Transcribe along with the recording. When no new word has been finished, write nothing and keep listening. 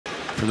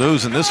For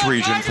those in this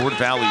region, Fort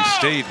Valley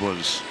State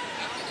was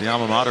the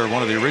alma mater,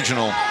 one of the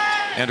original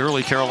and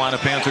early Carolina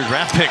Panthers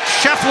draft pick.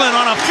 Schieffelin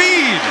on a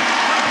feed.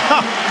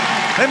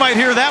 Huh. They might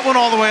hear that one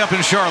all the way up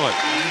in Charlotte.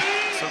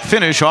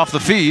 Finish off the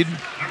feed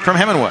from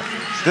Hemingway.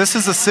 This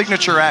is a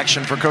signature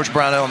action for Coach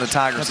Brownell and the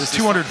Tigers. That's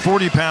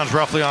 240 pounds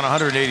roughly on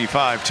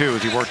 185 too,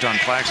 as he worked on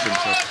Claxton.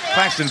 So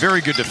Claxton, very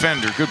good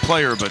defender, good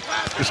player, but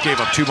just gave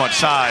up too much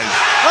size.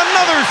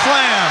 Another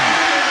slam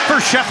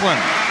for Schieffelin.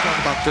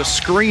 The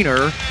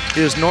screener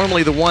is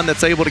normally the one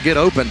that's able to get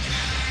open.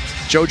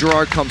 Joe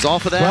Girard comes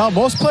off of that. Well,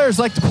 most players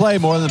like to play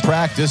more than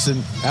practice,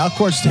 and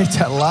Alcorn State's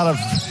had a lot of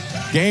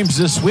games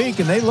this week,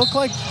 and they look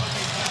like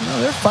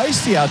they're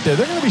feisty out there.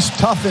 They're going to be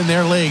tough in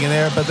their league,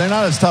 but they're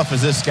not as tough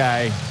as this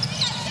guy.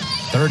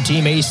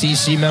 Third-team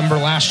ACC member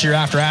last year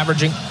after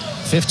averaging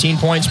 15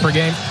 points per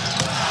game.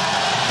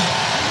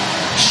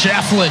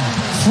 Schieffelin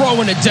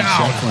throwing it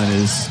down. Schieffelin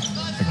is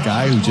a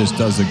guy who just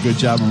does a good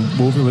job of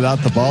moving without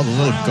the ball, the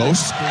little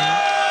ghost screen.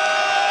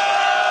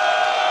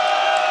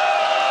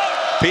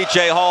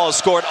 P.J. Hall has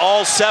scored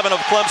all 7 of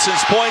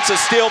Clemson's points. A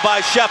steal by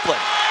Schieffelin.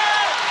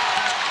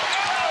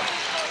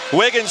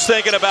 Wiggins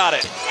thinking about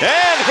it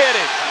and hit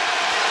it.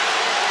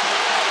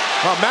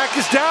 Well, Mack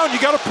is down. You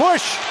got to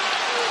push.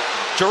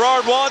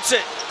 Girard wants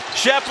it.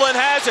 Schieffelin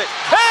has it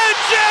and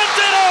jams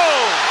it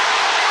home.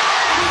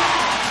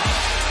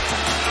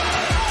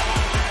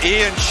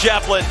 Ian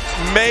Schieffelin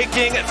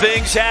making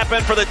things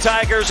happen for the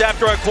Tigers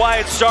after a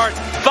quiet start.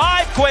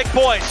 5 quick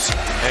points,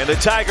 and the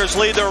Tigers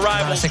lead their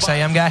rivals. 6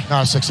 a.m. guy?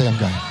 Not a 6 a.m.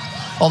 guy.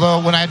 Although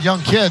when I had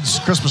young kids,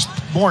 Christmas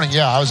morning,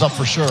 yeah, I was up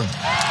for sure.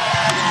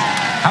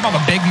 How about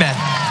the big men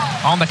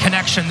on the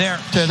connection there?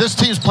 This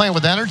team's playing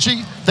with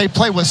energy. They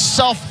play with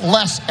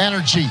selfless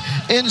energy.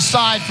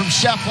 Inside from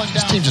Schieffelin.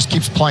 This team just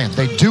keeps playing.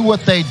 They do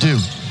what they do.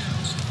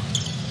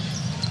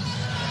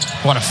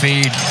 What a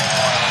feed.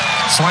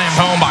 Slammed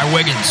home by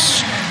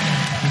Wiggins.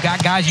 You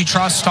got guys you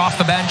trust off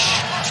the bench.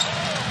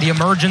 The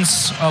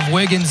emergence of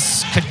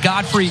Wiggins. Could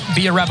Godfrey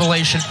be a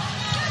revelation?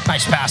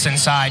 Nice pass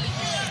inside.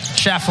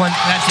 Schieffelin,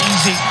 that's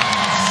easy.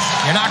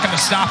 You're not going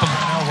to stop him.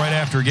 Right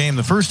after a game,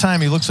 the first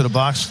time he looks at a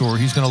box score,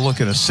 he's going to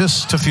look at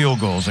assists to field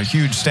goals, a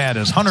huge stat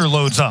as Hunter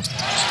loads up.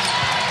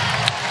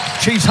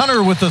 Chase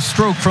Hunter with the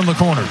stroke from the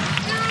corner.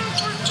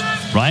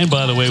 Ryan,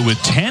 by the way,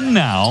 with 10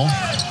 now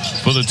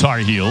for the Tar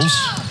Heels.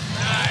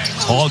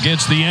 Hall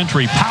gets the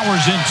entry,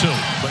 powers into.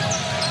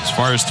 As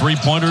far as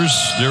three-pointers,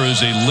 there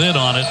is a lid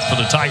on it for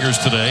the Tigers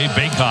today.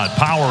 Baycott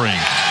powering.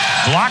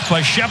 Blocked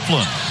by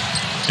Schieffelin.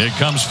 It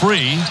comes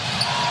free.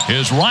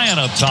 Here's Ryan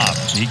up top.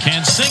 He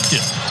can't sink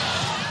it.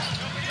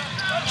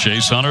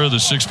 Chase Hunter, the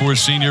 6'4"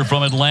 senior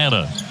from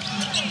Atlanta.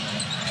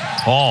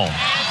 Hall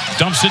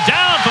dumps it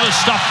down for the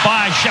stuff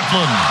by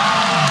Schieffelin.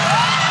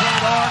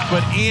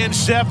 But Ian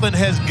Schieffelin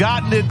has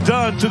gotten it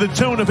done to the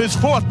tune of his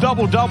 4th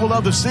double-double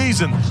of the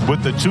season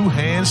with the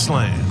 2-hand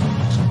slam.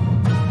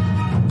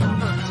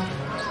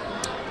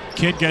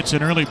 Kidd gets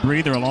an early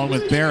breather along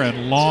with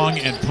Barron. Long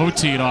and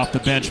Poteet off the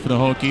bench for the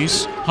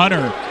Hokies.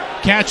 Hunter,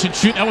 catch and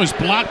shoot. That was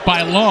blocked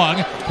by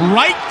Long.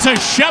 Right to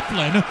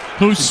Schieffelin,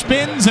 who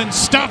spins and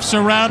stuffs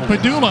around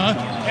Padula.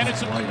 And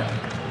it's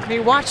I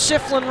mean, watch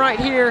Schieffelin right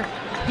here.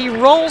 He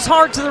rolls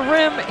hard to the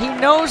rim. He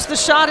knows the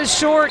shot is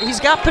short. He's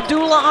got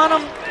Padula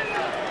on him.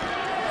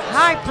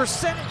 High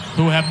percentage.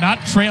 Who have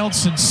not trailed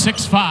since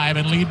 6-5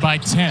 and lead by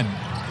 10.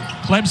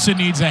 Clemson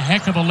needs a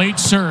heck of a late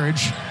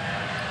surge.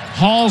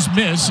 Hall's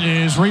miss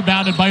is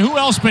rebounded by who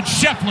else but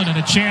Schieffelin, and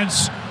a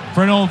chance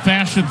for an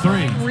old-fashioned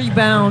 3.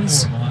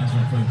 Rebounds.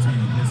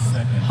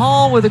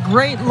 Hall with a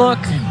great look.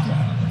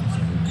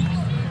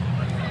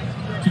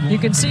 You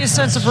can see a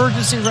sense of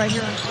urgency right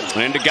here.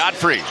 Into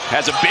Godfrey.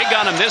 Has a big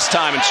on him this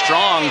time, and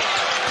Strong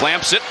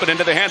clamps it, but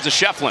into the hands of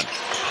Schieffelin.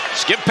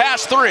 Skip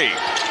past 3.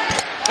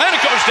 And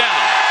it goes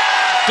down.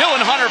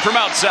 Dylan Hunter from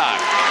outside.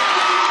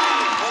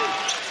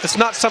 It's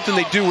not something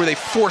they do where they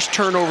force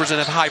turnovers and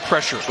have high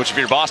pressure. Which if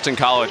you're Boston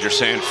College, you're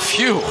saying,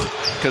 phew,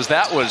 because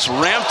that was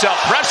ramped up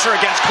pressure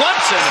against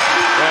Clemson.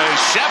 And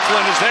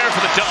Schieffelin is there for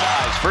the double.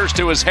 First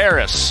to his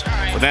Harris,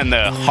 but then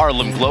the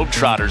Harlem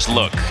Globetrotters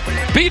look.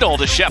 Beadle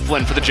to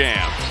Schieffelin for the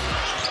jam.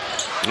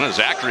 And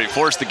Zachary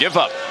forced the give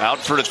up. Out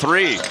for the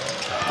 3.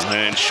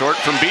 And short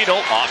from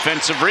Beadle.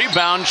 Offensive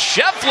rebound.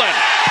 Schieffelin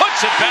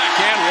puts it back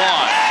and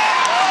 1.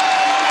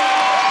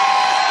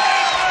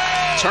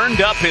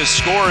 Turned up his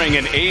scoring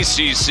in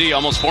ACC,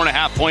 almost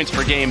 4.5 points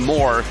per game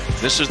more.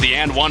 This is the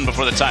and 1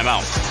 before the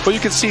timeout. Well,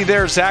 you can see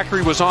there,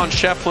 Zachary was on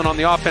Schieffelin on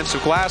the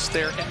offensive glass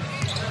there.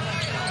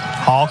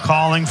 Hall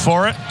calling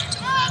for it.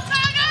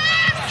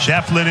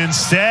 Schieffelin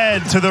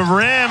instead to the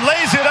rim,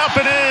 lays it up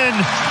and in.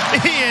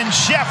 Ian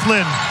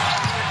Schieffelin.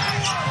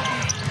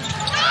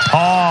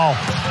 Hall.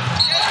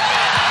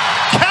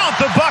 Count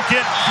the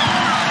bucket.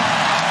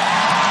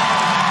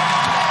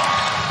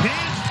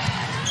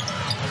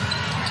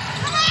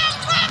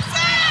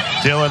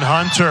 Dylan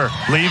Hunter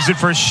leaves it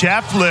for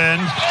Schieffelin.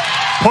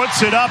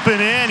 Puts it up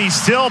and in. He's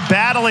still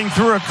battling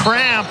through a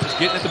cramp.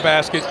 Getting at the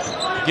basket,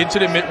 getting to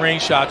the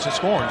mid-range shots and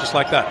scoring just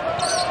like that.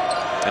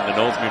 And the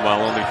Noles,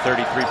 meanwhile, only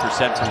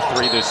 33% from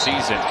three this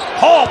season.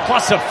 Hall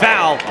plus a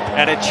foul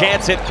and a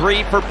chance at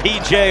three for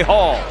P.J.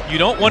 Hall. You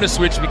don't want to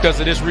switch because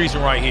of this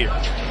reason right here.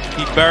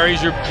 He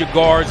buries your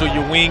guards or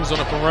your wings on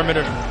the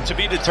perimeter. To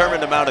be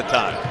determined amount of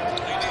time.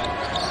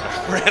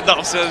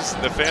 Randolph says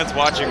the fans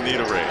watching need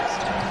a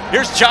raise.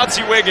 Here's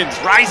Chauncey Wiggins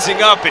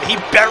rising up, and he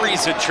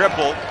buries a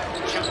triple.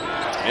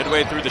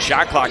 Midway through the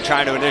shot clock,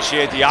 trying to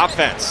initiate the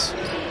offense.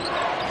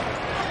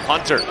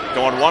 Hunter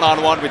going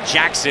one-on-one with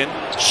Jackson.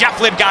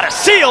 Schieffelin got a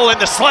seal in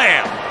the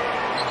slam.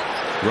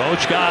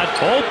 Roach got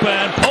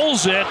open,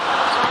 pulls it.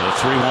 The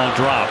three won't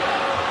drop.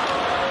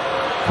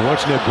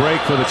 Fortunate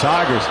break for the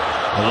Tigers.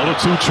 A little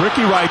too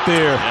tricky right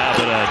there. Yeah,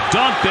 but a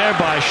dunk there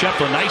by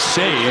Schieffelin. Nice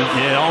save.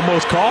 It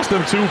almost cost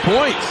them 2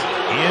 points.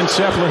 Ian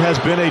Schieffelin has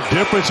been a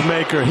difference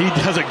maker. He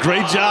does a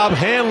great job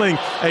handling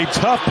a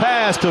tough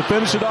pass to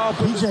finish it off.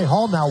 P.J.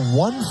 Hall now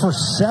 1 for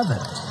 7.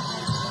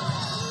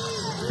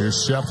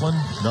 Here's Schieffelin,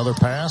 another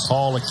pass.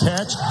 Hall a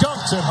catch,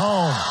 dunks it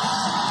home.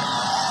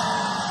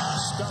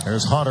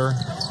 There's Hunter.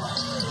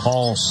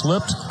 Hall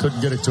slipped,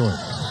 couldn't get it to him.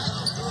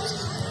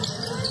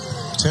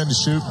 10 to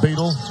shoot,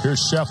 Beadle.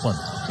 Here's Schieffelin.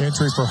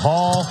 Entry for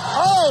Hall.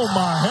 Oh,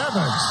 my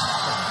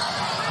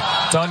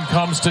heavens. Dunn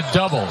comes to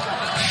double.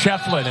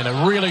 Schieffelin in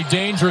a really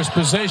dangerous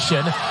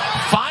position.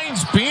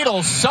 Finds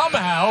Beadle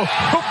somehow,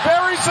 who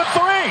buries a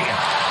three.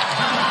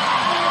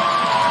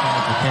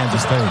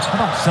 Kansas State.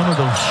 How about some of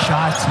those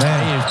shots,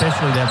 man,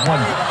 especially that one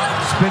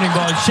spinning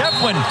ball.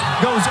 Schieffelin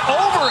goes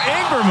over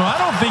Ingram.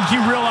 I don't think he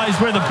realized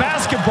where the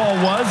basketball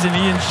was, and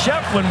Ian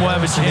Schieffelin will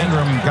have a chance.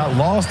 Ingram got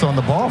lost on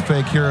the ball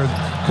fake here.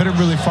 Couldn't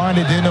really find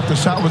it. Didn't know if the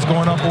shot was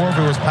going up or if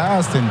it was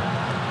passed, and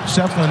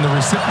Schieffelin, the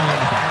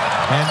recipient.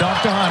 Hand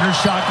off to Hunter.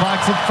 Shot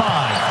clock's at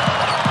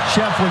 5.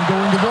 Schieffelin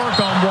going to work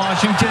on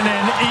Washington,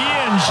 and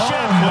Ian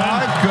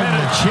Schieffelin had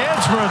a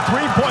chance for a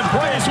three-point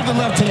play with the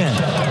left hand.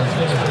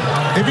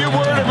 If you're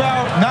worried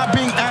about not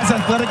being as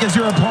athletic as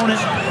your opponent,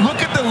 look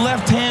at the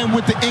left hand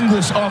with the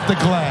English off the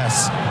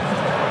glass.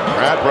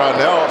 Brad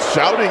Brownell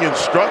shouting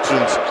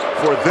instructions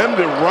for them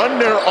to run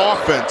their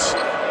offense.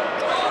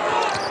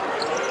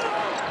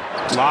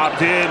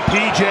 Lobbed in,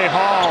 P.J.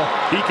 Hall.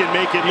 He can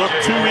make it look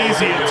too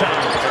easy at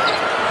times.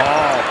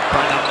 Hall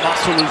trying to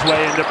muscle his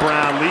way into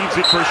Brown. Leaves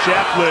it for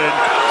Schieffelin.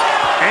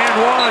 And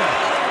one.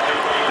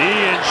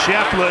 Ian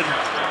Schieffelin.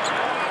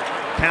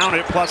 Count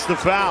it plus the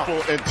foul.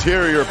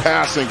 Interior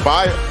passing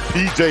by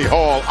P.J.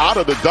 Hall out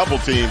of the double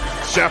team.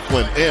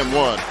 Schieffelin and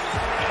one.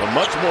 A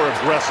much more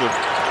aggressive.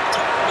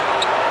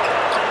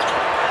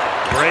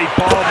 Great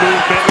ball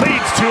movement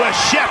leads to a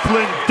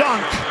Schieffelin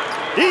dunk.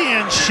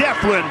 Ian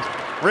Schieffelin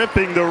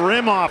ripping the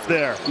rim off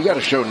there. You got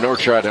to show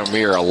Norchard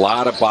Amir a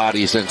lot of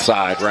bodies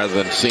inside rather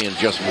than seeing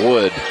just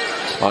Wood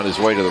on his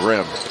way to the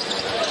rim.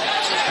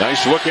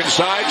 Nice look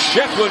inside.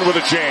 Schieffelin with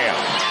a jam.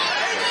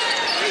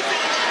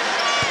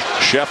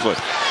 Schieffelin,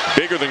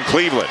 bigger than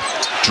Cleveland,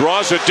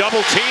 draws a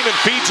double team and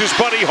feeds his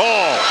buddy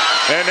Hall.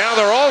 And now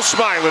they're all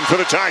smiling for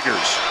the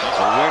Tigers.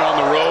 A win on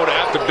the road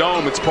at the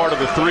Dome. It's part of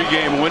the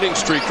 3-game winning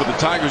streak for the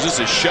Tigers. This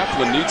is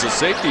Schieffelin, needs a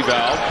safety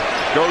valve.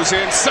 Goes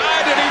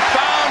inside and he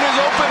found his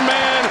open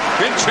man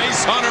in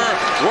Chase Hunter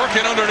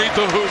working underneath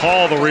the hoop.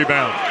 Hall the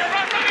rebound.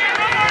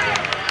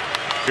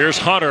 Here's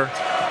Hunter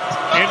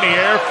in the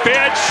air.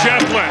 Fed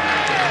Schieffelin.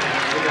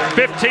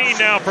 15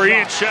 now for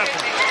Ian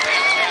Schieffelin.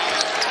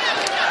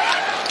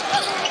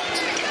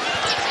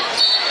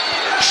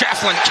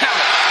 Schieffelin count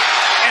it,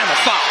 and the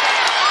foul.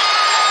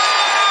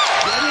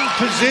 Getting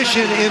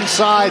position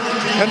inside,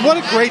 and what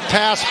a great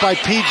pass by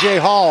P.J.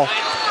 Hall.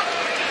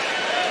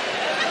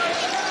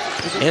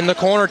 In the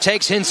corner,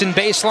 takes Hinson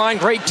baseline.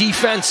 Great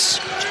defense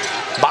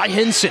by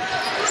Hinson.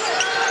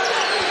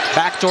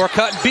 Backdoor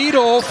cut,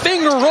 Beadle,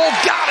 finger roll,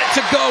 got it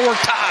to go, we're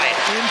tied.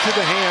 Into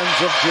the hands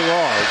of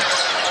Girard.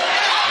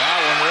 That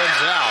one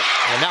rims out,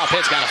 and now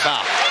Pitt's got a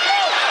foul.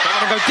 They're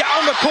gonna go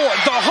down the court,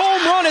 the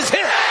home run is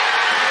hit.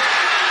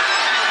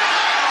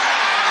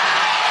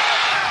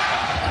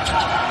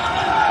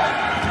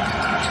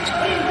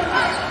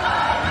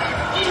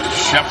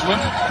 Schieffelin,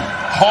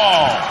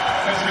 Hall.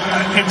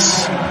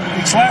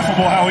 It's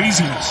laughable how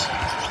easy it is.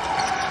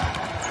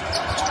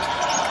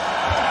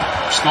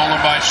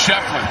 Stolen by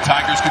Schieffelin.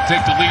 Tigers could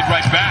take the lead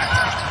right back.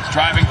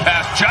 Driving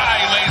past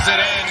Jai, lays it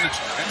in.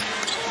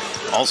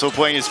 Also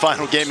playing his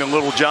final game in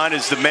Little John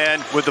is the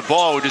man with the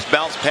ball who just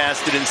bounced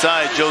past it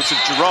inside. Joseph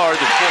Girard,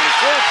 the former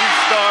Syracuse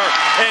star,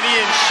 and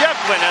Ian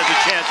Schieffelin has a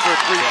chance for a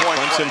three-point.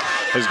 Clemson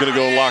is going to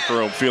go to the locker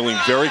room feeling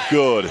very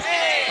good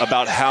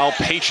about how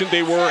patient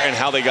they were and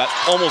how they got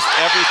almost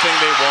everything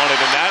they wanted,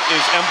 and that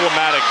is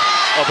emblematic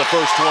of the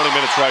first 20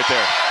 minutes right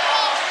there.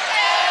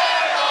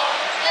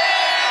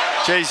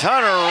 Chase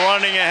Hunter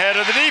running ahead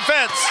of the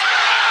defense.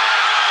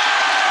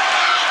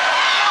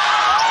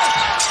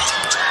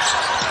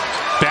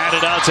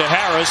 Batted out to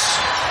Harris.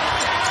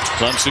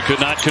 Clemson could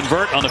not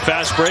convert on the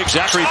fast break.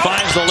 Zachary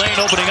finds the lane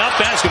opening up.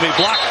 That's going to be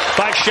blocked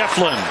by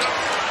Schieffelin.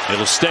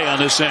 It'll stay on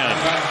this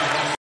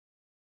end.